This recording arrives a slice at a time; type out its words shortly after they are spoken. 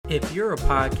If you're a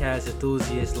podcast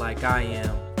enthusiast like I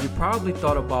am, you probably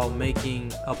thought about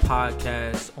making a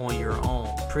podcast on your own.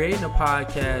 Creating a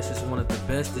podcast is one of the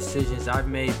best decisions I've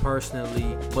made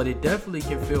personally, but it definitely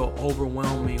can feel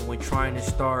overwhelming when trying to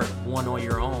start one on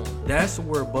your own. That's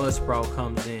where Buzzsprout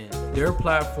comes in. Their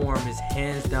platform is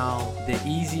hands down the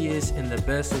easiest and the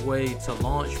best way to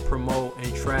launch, promote,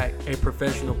 and track a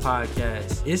professional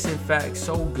podcast. It's in fact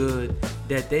so good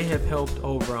that they have helped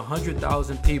over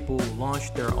 100,000 people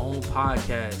launch their own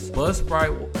podcast.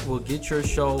 Buzzsprout will get your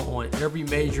show on every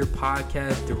major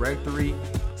podcast directory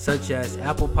such as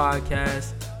Apple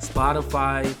Podcasts,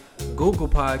 Spotify, Google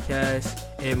Podcasts,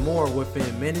 and more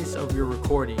within minutes of your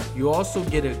recording. You also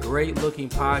get a great looking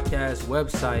podcast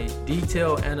website,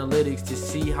 detailed analytics to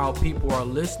see how people are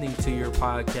listening to your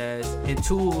podcast, and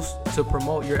tools to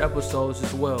promote your episodes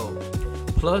as well.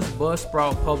 Plus,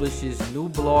 Buzzsprout publishes new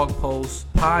blog posts,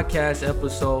 podcast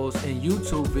episodes, and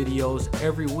YouTube videos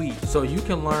every week, so you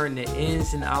can learn the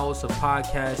ins and outs of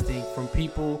podcasting from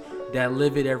people that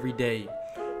live it every day.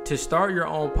 To start your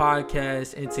own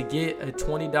podcast and to get a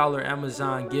 $20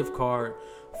 Amazon gift card,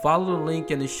 follow the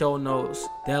link in the show notes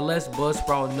that lets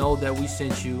Buzzsprout know that we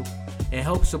sent you and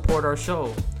help support our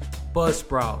show.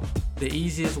 Buzzsprout, the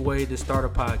easiest way to start a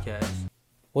podcast.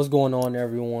 What's going on,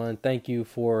 everyone? Thank you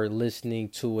for listening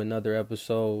to another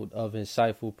episode of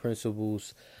Insightful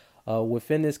Principles.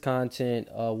 Within this content,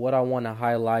 what I want to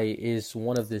highlight is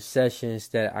one of the sessions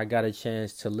that I got a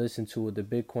chance to listen to at the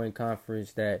Bitcoin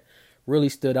conference that really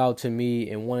stood out to me,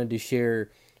 and wanted to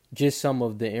share just some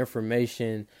of the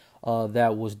information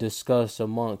that was discussed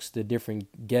amongst the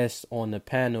different guests on the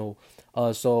panel.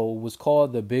 So it was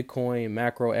called the Bitcoin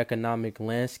Macroeconomic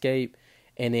Landscape,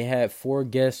 and they had 4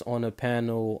 guests on the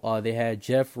panel. They had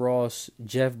Jeff Ross,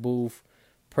 Jeff Booth,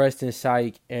 Preston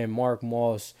Syke, and Mark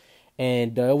Moss.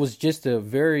 And it was just a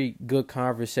very good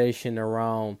conversation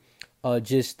around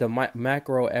just the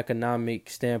macroeconomic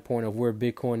standpoint of where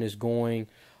Bitcoin is going,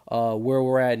 where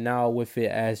we're at now with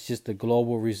it as just a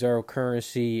global reserve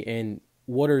currency, and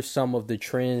what are some of the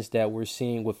trends that we're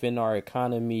seeing within our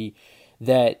economy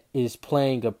that is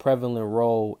playing a prevalent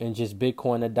role in just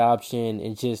Bitcoin adoption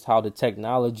and just how the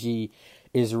technology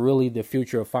is really the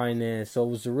future of finance. So it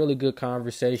was a really good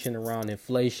conversation around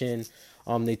inflation.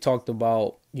 They talked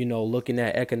about, looking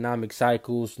at economic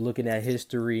cycles, looking at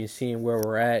history and seeing where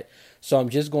we're at. So I'm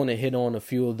just going to hit on a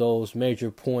few of those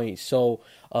major points. So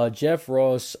Jeff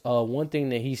Ross, one thing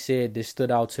that he said that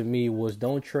stood out to me was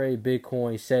don't trade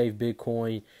Bitcoin, save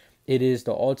Bitcoin. It is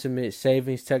the ultimate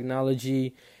savings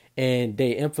technology. And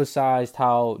they emphasized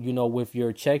how, with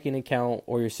your checking account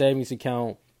or your savings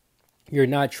account, you're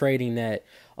not trading that.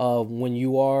 When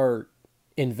you are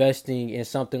investing in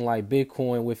something like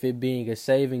Bitcoin, with it being a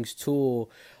savings tool,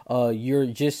 you're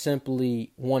just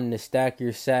simply wanting to stack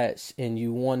your sats, and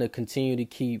you want to continue to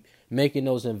keep making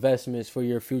those investments for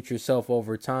your future self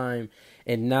over time,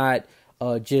 and not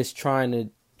just trying to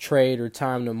trade or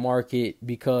time the market,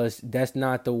 because that's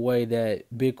not the way that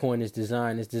Bitcoin is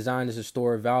designed. It's designed as a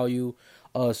store of value,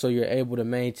 so you're able to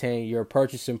maintain your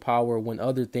purchasing power when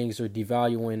other things are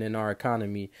devaluing in our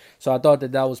economy. So I thought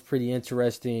that was pretty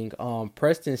interesting.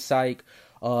 Preston Syke,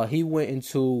 he went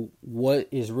into what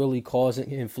is really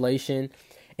causing inflation,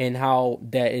 and how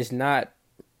that is not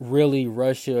really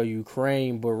Russia or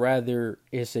Ukraine, but rather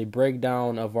it's a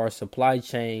breakdown of our supply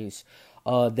chains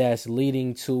that's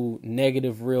leading to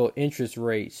negative real interest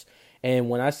rates. And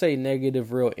when I say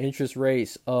negative real interest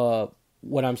rates,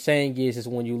 what I'm saying is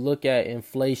when you look at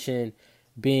inflation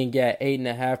being at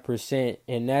 8.5%,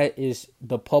 and that is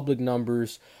the public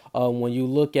numbers. When you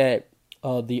look at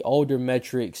the older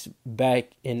metrics back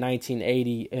in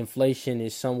 1980, inflation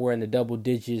is somewhere in the double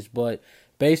digits, but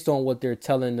based on what they're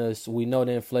telling us, we know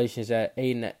the inflation is at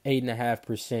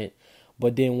 8.5%.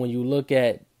 But then when you look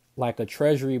at like a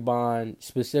treasury bond,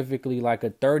 specifically like a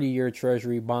 30-year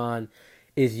treasury bond,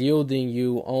 is yielding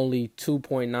you only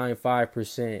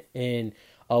 2.95%. And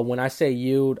when I say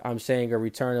yield, I'm saying a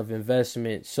return of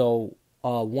investment. So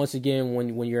once again,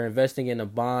 when you're investing in a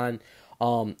bond,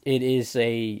 it is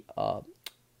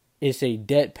it's a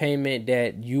debt payment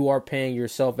that you are paying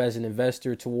yourself as an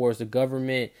investor towards the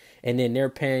government, and then they're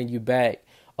paying you back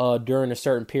during a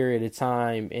certain period of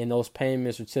time, and those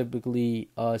payments are typically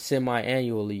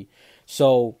semi-annually.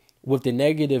 So with the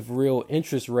negative real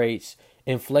interest rates,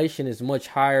 inflation is much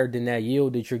higher than that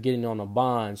yield that you're getting on a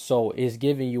bond. So it's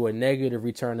giving you a negative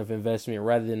return of investment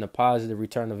rather than a positive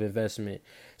return of investment.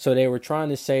 So they were trying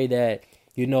to say that,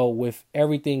 with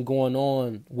everything going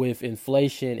on with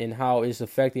inflation and how it's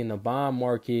affecting the bond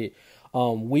market,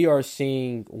 we are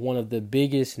seeing one of the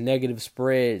biggest negative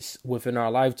spreads within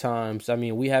our lifetimes. I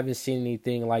mean, we haven't seen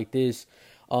anything like this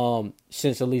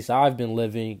since at least I've been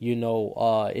living.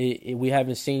 We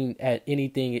haven't seen at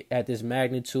anything at this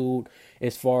magnitude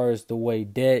as far as the way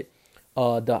debt,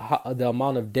 the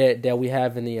amount of debt that we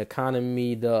have in the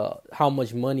economy, the how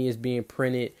much money is being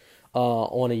printed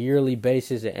on a yearly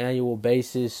basis, an annual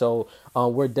basis. So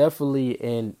we're definitely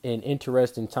in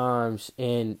interesting times,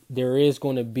 and there is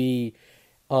going to be.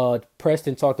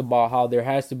 Preston talked about how there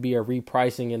has to be a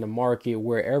repricing in the market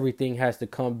where everything has to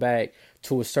come back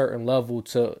to a certain level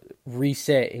to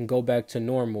reset and go back to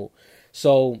normal.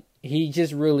 So he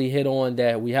just really hit on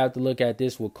that we have to look at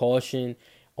this with caution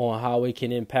on how it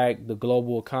can impact the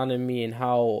global economy and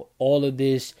how all of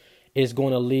this is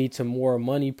going to lead to more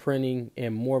money printing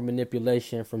and more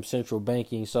manipulation from central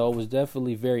banking. So it was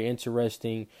definitely very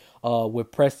interesting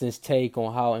with Preston's take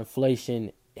on how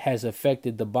inflation has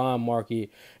affected the bond market.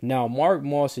 Now, Mark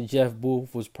Moss and Jeff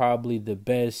Booth was probably the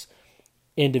best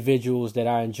individuals that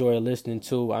I enjoy listening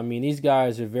to. I mean, these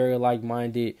guys are very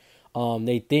like-minded.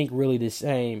 They think really the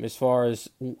same as far as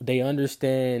they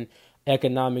understand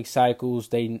economic cycles.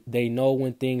 They know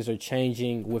when things are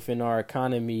changing within our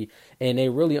economy, and they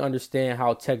really understand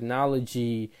how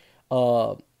technology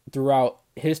throughout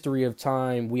history of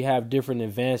time, we have different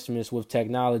advancements with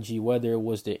technology, whether it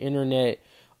was the internet,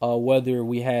 whether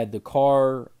we had the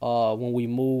car, when we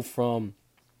moved from,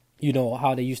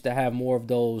 how they used to have more of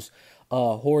those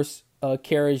horse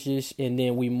carriages, and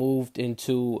then we moved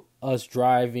into us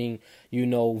driving,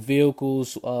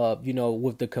 vehicles,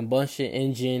 with the combustion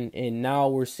engine, and now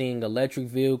we're seeing electric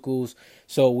vehicles.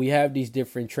 So we have these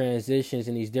different transitions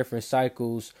and these different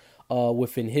cycles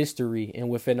within history and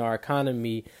within our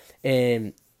economy.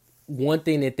 And one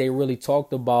thing that they really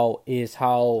talked about is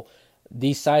how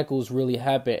these cycles really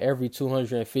happen every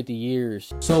 250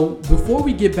 years. So before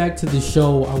we get back to the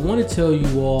show, I want to tell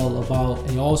you all about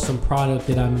an awesome product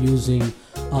that I'm using,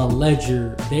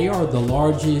 Ledger. They are the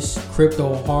largest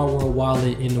crypto hardware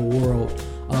wallet in the world.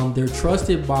 They're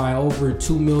trusted by over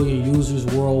 2 million users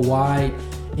worldwide.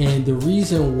 And the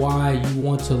reason why you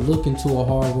want to look into a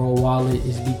hardware wallet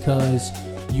is because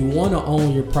you want to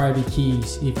own your private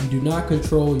keys. If you do not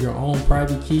control your own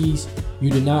private keys, you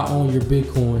do not own your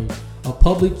Bitcoin. A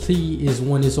public key is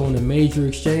when it's on a major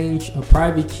exchange. A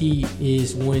private key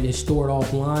is when it's stored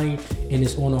offline and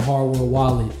it's on a hardware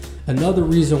wallet. Another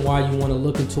reason why you want to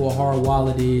look into a hard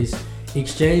wallet is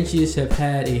exchanges have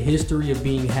had a history of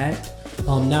being hacked.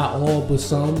 Not all, but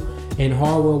some. And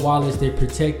hardware wallets, they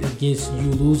protect against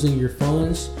you losing your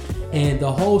funds. And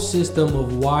the whole system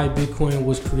of why Bitcoin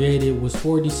was created was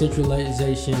for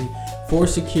decentralization, for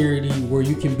security, where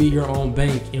you can be your own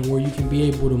bank and where you can be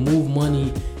able to move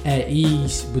money at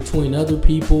ease between other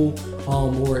people,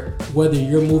 or whether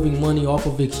you're moving money off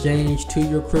of exchange to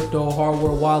your crypto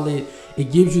hardware wallet.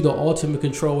 It gives you the ultimate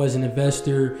control as an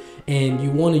investor, and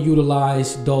you want to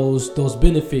utilize those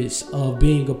benefits of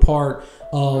being a part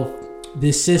of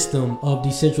this system of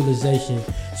decentralization.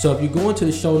 So if you go into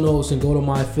the show notes and go to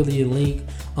my affiliate link,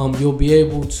 you'll be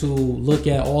able to look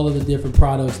at all of the different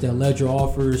products that Ledger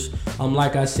offers.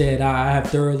 Like I said, I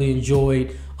have thoroughly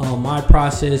enjoyed my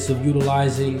process of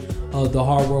utilizing the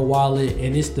hardware wallet,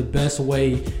 and it's the best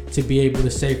way to be able to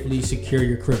safely secure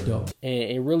your crypto. And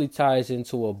it really ties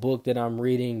into a book that I'm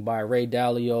reading by Ray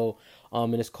Dalio,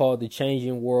 and it's called The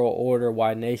Changing World Order: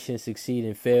 Why Nations Succeed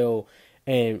and Fail.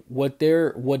 And what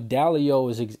Dalio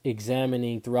is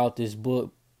examining throughout this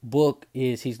book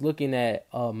is he's looking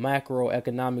at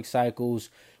macroeconomic cycles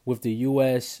with the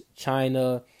U.S.,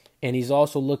 China, and he's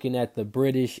also looking at the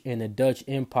British and the Dutch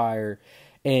Empire.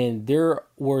 And there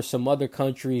were some other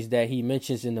countries that he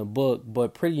mentions in the book,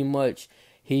 but pretty much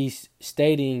he's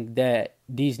stating that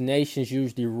these nations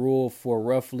usually rule for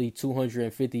roughly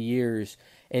 250 years,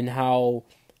 and how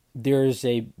there's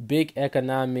a big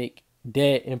economic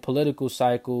debt and political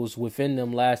cycles within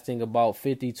them lasting about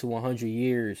 50 to 100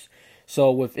 years.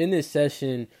 So within this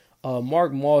session,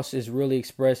 Mark Moss is really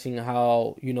expressing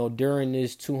how, during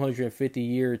this 250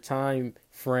 year time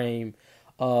frame,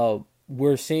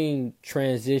 we're seeing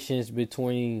transitions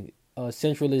between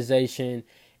centralization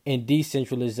and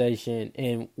decentralization.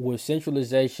 And what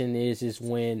centralization is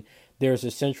when there's a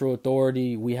central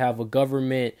authority, we have a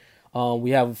government,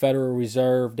 we have a Federal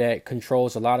Reserve that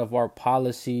controls a lot of our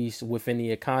policies within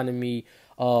the economy,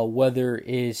 whether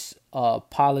it's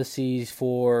policies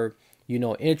for,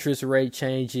 interest rate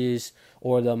changes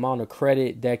or the amount of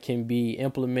credit that can be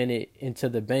implemented into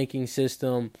the banking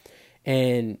system.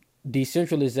 And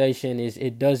decentralization is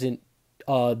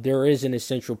there isn't a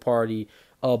central party,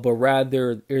 but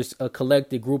rather there's a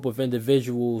collective group of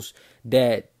individuals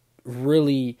that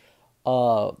really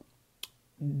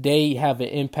they have an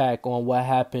impact on what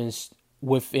happens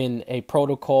within a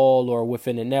protocol or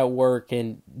within a network.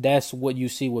 And that's what you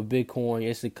see with Bitcoin.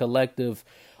 It's a collective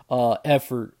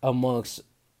effort amongst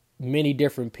many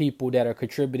different people that are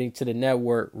contributing to the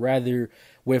network, rather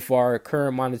with our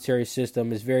current monetary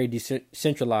system is very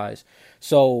decentralized.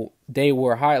 So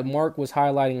Mark was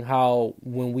highlighting how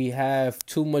when we have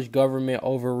too much government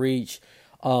overreach,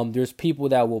 there's people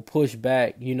that will push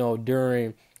back,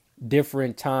 during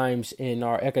different times in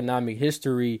our economic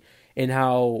history, and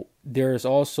how there's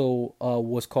also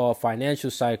what's called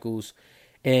financial cycles,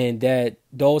 and that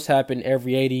those happen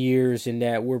every 80 years, and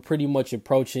that we're pretty much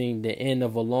approaching the end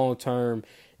of a long-term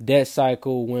debt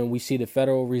cycle when we see the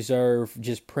Federal Reserve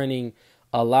just printing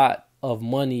a lot of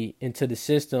money into the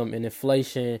system, and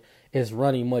inflation is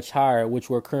running much higher, which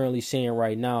we're currently seeing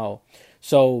right now.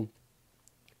 So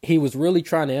he was really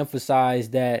trying to emphasize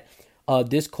that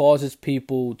this causes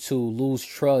people to lose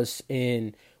trust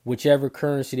in whichever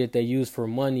currency that they use for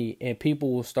money, and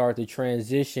people will start to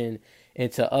transition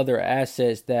into other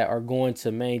assets that are going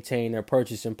to maintain their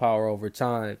purchasing power over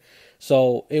time.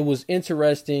 So it was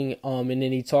interesting. And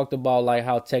then he talked about like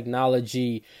how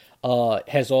technology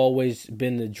has always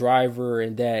been the driver,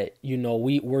 and that,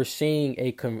 we're seeing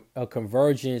a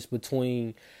convergence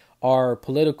between our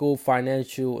political,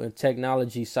 financial, and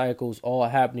technology cycles all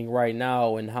happening right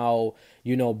now, and how,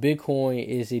 Bitcoin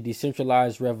is a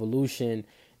decentralized revolution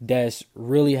that's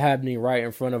really happening right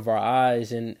in front of our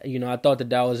eyes. And, I thought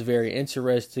that was very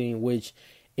interesting, which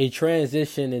it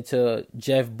transitioned into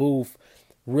Jeff Booth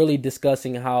really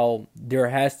discussing how there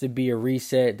has to be a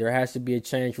reset, there has to be a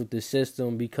change with the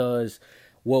system, because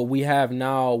what we have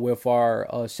now with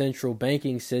our central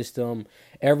banking system,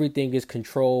 everything is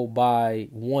controlled by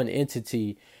one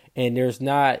entity, and there's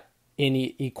not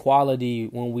any equality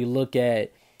when we look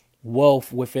at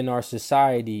wealth within our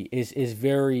society. It's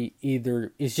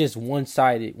just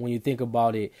one-sided when you think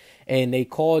about it. And they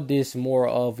call this more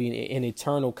of an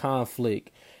eternal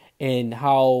conflict. And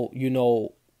how,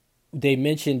 they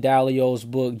mentioned Dalio's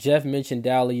book. Jeff mentioned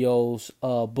Dalio's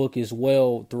book as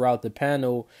well throughout the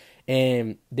panel.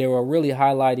 And they were really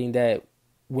highlighting that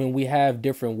when we have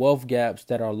different wealth gaps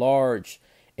that are large,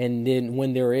 and then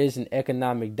when there is an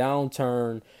economic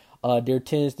downturn, there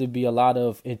tends to be a lot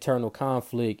of internal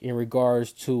conflict in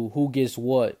regards to who gets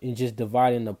what, and just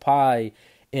dividing the pie.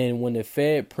 And when the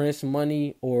Fed prints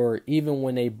money, or even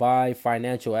when they buy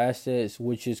financial assets,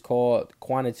 which is called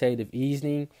quantitative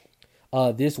easing,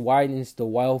 this widens the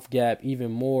wealth gap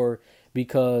even more,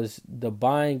 because the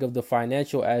buying of the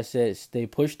financial assets, they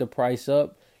push the price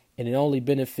up, and it only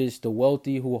benefits the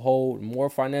wealthy who hold more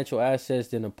financial assets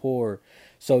than the poor.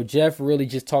 So Jeff really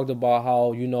just talked about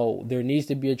how, there needs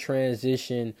to be a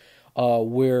transition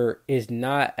where it's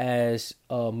not as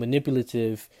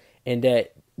manipulative, and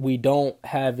that we don't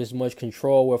have as much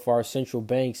control with our central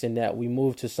banks, and that we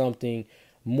move to something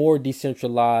more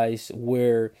decentralized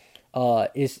where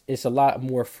it's a lot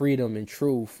more freedom and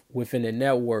truth within the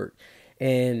network.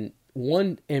 And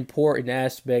one important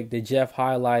aspect that Jeff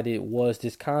highlighted was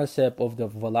this concept of the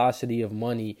velocity of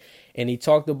money. And he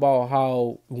talked about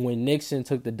how when Nixon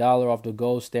took the dollar off the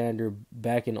gold standard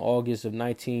back in August of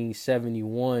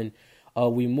 1971,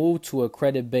 we moved to a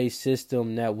credit-based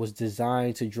system that was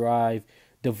designed to drive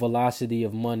the velocity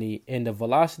of money. And the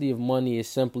velocity of money is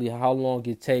simply how long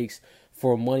it takes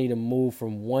for money to move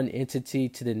from one entity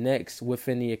to the next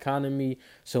within the economy.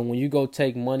 So when you go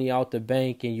take money out the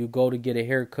bank, and you go to get a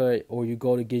haircut, or you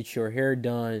go to get your hair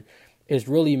done, it's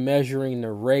really measuring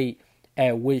the rate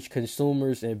at which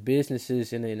consumers and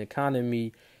businesses in an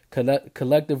economy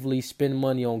collectively spend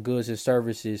money on goods and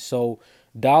services. So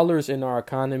dollars in our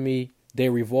economy, they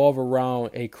revolve around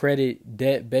a credit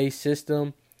debt-based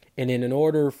system. And then in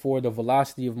order for the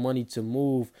velocity of money to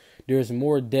move, there's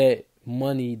more debt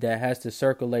money that has to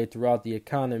circulate throughout the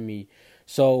economy.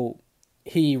 So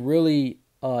he really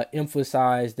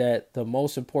emphasized that the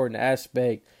most important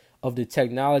aspect of the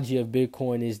technology of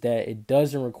Bitcoin is that it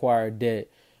doesn't require debt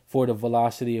for the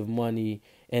velocity of money,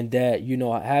 and that,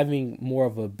 having more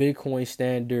of a Bitcoin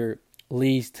standard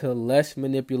leads to less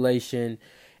manipulation,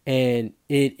 and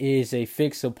it is a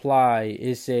fixed supply.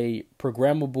 It's a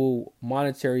programmable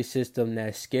monetary system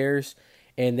that's scarce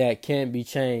and that can't be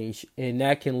changed, and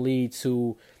that can lead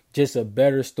to just a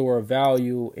better store of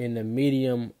value in the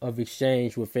medium of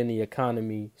exchange within the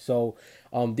economy. So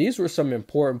these were some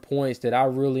important points that I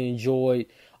really enjoyed.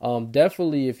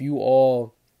 Definitely, if you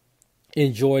all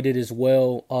enjoyed it as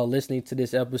well, listening to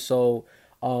this episode,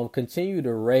 continue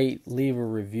to rate, leave a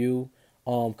review.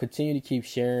 Continue to keep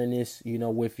sharing this,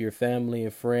 with your family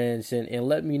and friends, and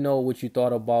let me know what you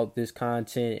thought about this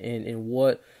content, and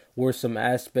what were some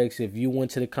aspects, if you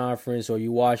went to the conference or you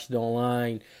watched it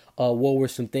online, what were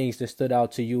some things that stood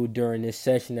out to you during this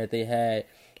session that they had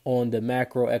on the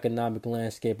macroeconomic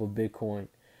landscape of Bitcoin.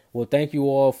 Well, thank you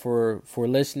all for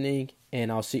listening,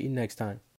 and I'll see you next time.